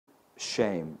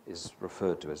shame is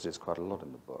referred to, as it is quite a lot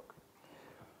in the book,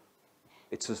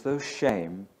 it's as though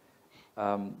shame,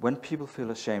 when people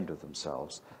feel ashamed of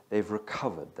themselves, they've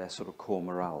recovered their sort of core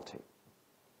morality.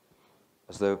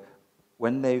 As though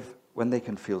when they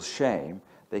can feel shame,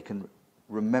 they can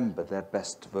remember their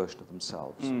best version of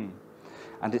themselves.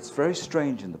 And it's very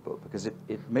strange in the book because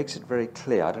it makes it very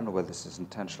clear, I don't know whether this is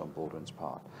intentional on Baldwin's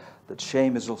part, that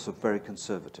shame is also very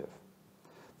conservative.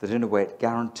 That in a way it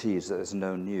guarantees that there's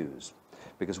no news.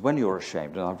 Because when you're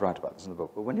ashamed, and I write about this in the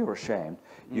book, but when you're ashamed,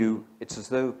 it's as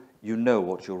though you know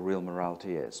what your real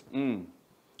morality is.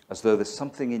 As though there's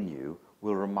something in you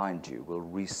will remind you, will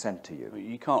recenter you.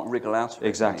 You can't wriggle out of it.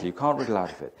 Exactly, you can't wriggle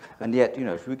out of it. And yet,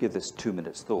 if we give this 2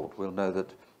 minutes thought, we'll know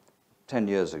that 10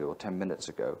 years ago or 10 minutes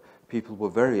ago, people were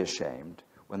very ashamed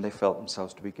when they felt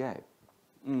themselves to be gay.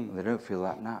 And they don't feel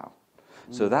that now.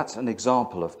 So that's an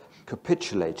example of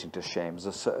capitulating to shame as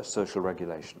a social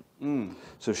regulation.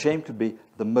 So shame could be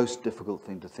the most difficult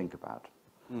thing to think about,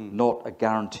 not a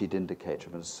guaranteed indicator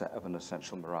of an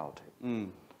essential morality.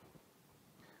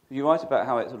 You write about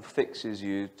how it sort of fixes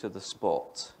you to the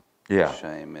spot. Yeah.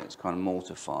 Shame. It's kind of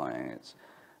mortifying. It's,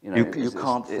 you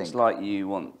can't think. It's like you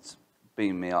want,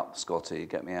 beam me up, Scotty,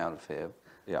 get me out of here.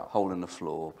 Yeah. Hole in the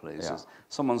floor, please. Yeah.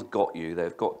 Someone's got you.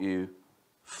 They've got you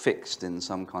fixed in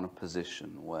some kind of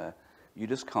position where you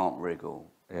just can't wriggle,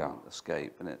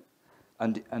 escape, and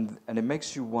it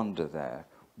makes you wonder there,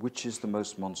 which is the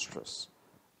most monstrous,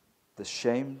 the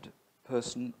shamed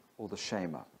person or the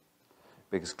shamer?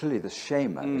 Because clearly the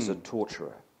shamer is a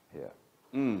torturer here.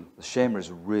 The shamer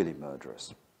is really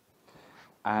murderous.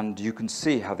 And you can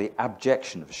see how the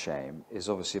abjection of shame is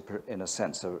obviously, in a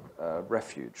sense, a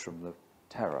refuge from the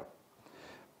terror.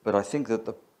 But I think that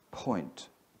the point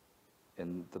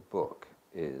in the book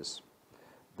is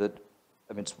that,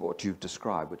 it's what you've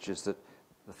described, which is that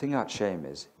the thing about shame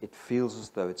is it feels as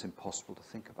though it's impossible to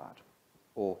think about,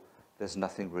 or there's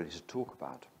nothing really to talk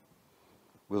about.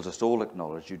 We'll just all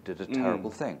acknowledge you did a terrible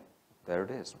thing. There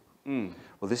it is.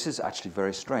 Well, this is actually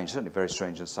very strange, certainly very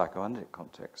strange in a psychoanalytic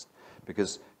context,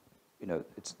 because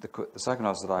it's the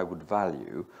psychoanalysis that I would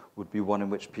value would be one in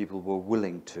which people were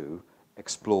willing to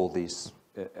explore these,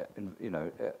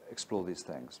 explore these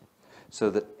things, so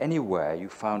that anywhere you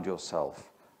found yourself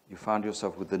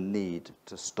with the need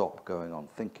to stop going on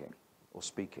thinking or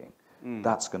speaking.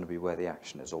 That's going to be where the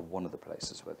action is, or one of the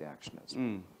places where the action is.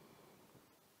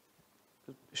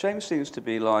 Shame seems to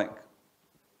be like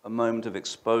a moment of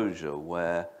exposure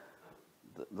where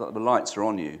the lights are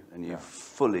on you and you've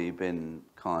fully been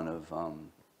kind of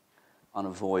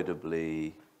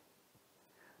unavoidably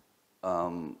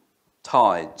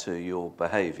tied to your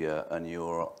behaviour and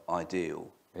your ideal.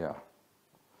 Yeah.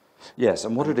 Yes,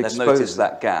 and what it exposes... Notice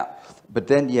that gap. But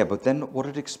then what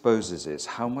it exposes is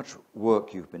how much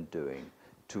work you've been doing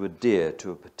to adhere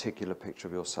to a particular picture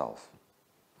of yourself.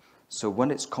 So when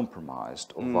it's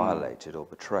compromised or violated or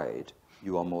betrayed,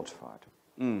 you are mortified.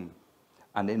 And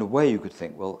in a way you could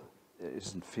think, well, it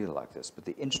doesn't feel like this. But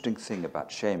the interesting thing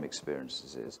about shame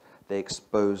experiences is they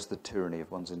expose the tyranny of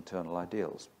one's internal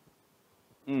ideals.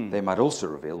 They might also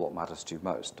reveal what matters to you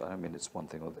most. I don't mean it's one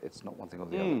thing or it's not one thing or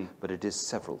the other, but it is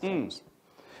several things.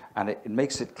 And it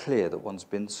makes it clear that one's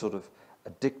been sort of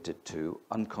addicted to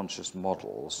unconscious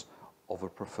models of a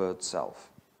preferred self.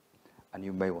 And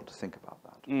you may want to think about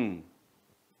that.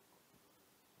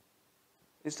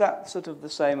 Is that sort of the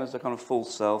same as the kind of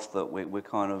false self, that we're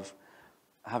kind of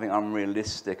having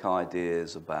unrealistic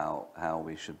ideas about how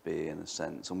we should be, in a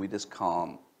sense, and we just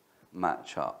can't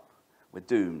match up? We're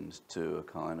doomed to a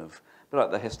kind of, but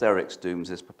like the hysterics dooms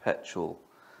this perpetual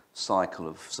cycle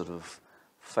of sort of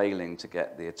failing to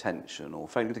get the attention or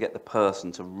failing to get the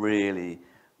person to really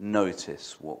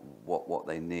notice what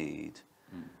they need.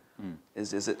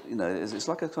 Is it, it's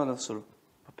like a kind of sort of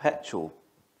perpetual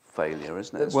failure,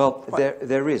 isn't it? Well,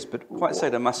 there is, but quite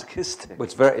sadomasochistic.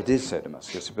 Well, it is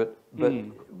sadomasochistic, but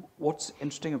what's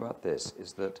interesting about this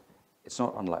is that it's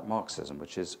not unlike Marxism,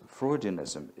 which is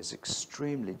Freudianism is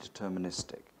extremely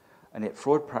deterministic, and yet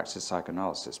Freud practiced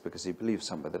psychoanalysis because he believed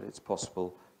somewhere that it's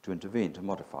possible to intervene, to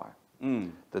modify,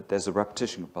 that there's a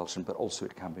repetition compulsion, but also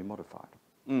it can be modified,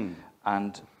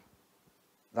 and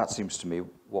that seems to me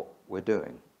what we're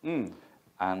doing.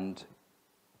 And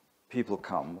people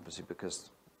come, obviously, because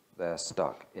they're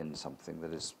stuck in something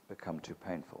that has become too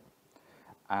painful.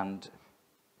 And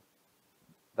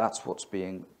that's what's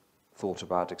being thought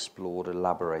about, explored,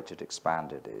 elaborated,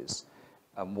 expanded is,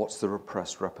 what's the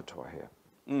repressed repertoire here?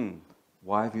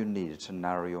 Why have you needed to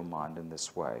narrow your mind in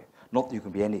this way? Not that you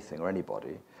can be anything or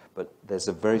anybody, but there's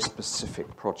a very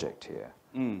specific project here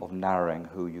of narrowing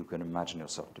who you can imagine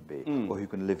yourself to be, or who you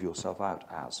can live yourself out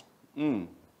as.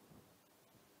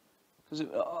 Because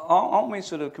aren't we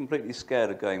sort of completely scared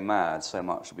of going mad so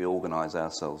much that we organise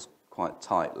ourselves quite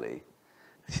tightly?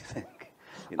 Do you think?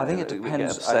 You know, I think it we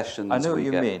depends. get obsessions. I know what we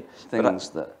you get mean. Things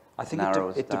that I think narrow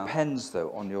us it down. depends,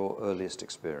 though, on your earliest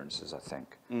experiences, I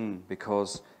think.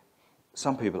 Because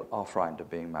some people are frightened of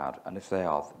being mad, and if they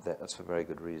are, that's for very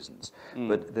good reasons.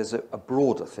 But there's a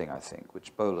broader thing, I think,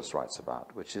 which Bolus writes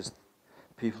about, which is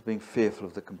people being fearful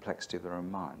of the complexity of their own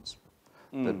minds,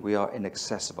 that we are in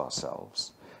excess of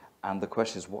ourselves, and the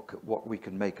question is what we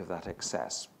can make of that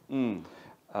excess. And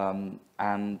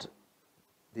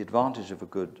the advantage of a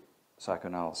good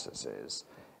psychoanalysis is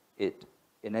it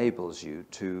enables you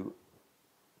to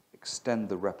extend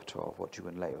the repertoire of what you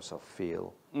can let yourself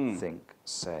feel, think,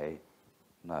 say,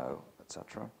 know,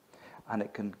 etc. And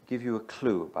it can give you a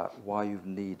clue about why you've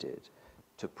needed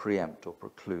to preempt or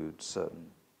preclude certain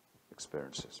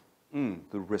experiences.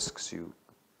 The risks you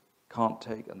can't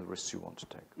take and the risks you want to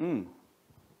take.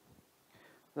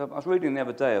 I was reading the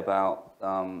other day about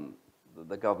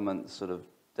the government sort of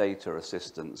data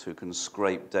assistants who can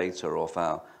scrape data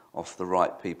off the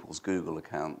right people's Google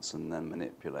accounts and then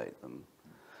manipulate them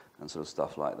and sort of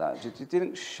stuff like that. Do you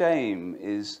think shame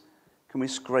is, can we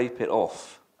scrape it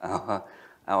off our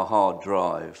hard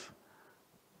drive,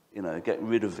 you know, get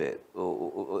rid of it?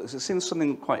 Or it seems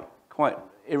something quite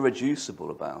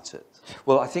irreducible about it.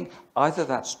 Well, I think either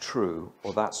that's true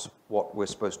or that's what we're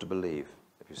supposed to believe,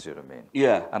 if you see what I mean.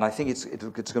 Yeah. And I think it's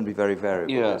going to be very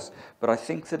variable. Yeah. But I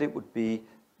think that it would be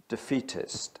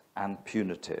defeatist and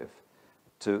punitive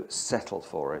to settle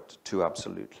for it too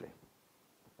absolutely.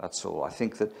 That's all. I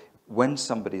think that when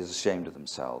somebody is ashamed of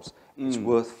themselves, it's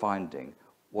worth finding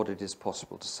what it is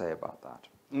possible to say about that,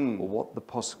 or what the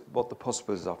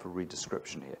possibilities are for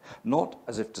redescription here. Not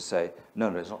as if to say,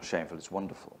 no, it's not shameful, it's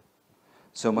wonderful.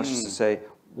 So much as to say,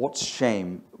 what's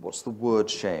shame, what's the word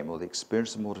shame, or the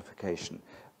experience of mortification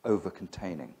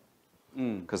over-containing?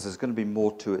 Because there's going to be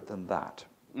more to it than that.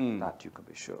 That you can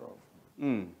be sure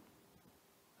of.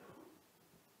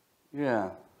 Yeah.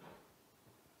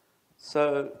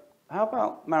 So how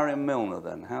about Marion Milner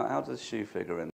then? How does she figure in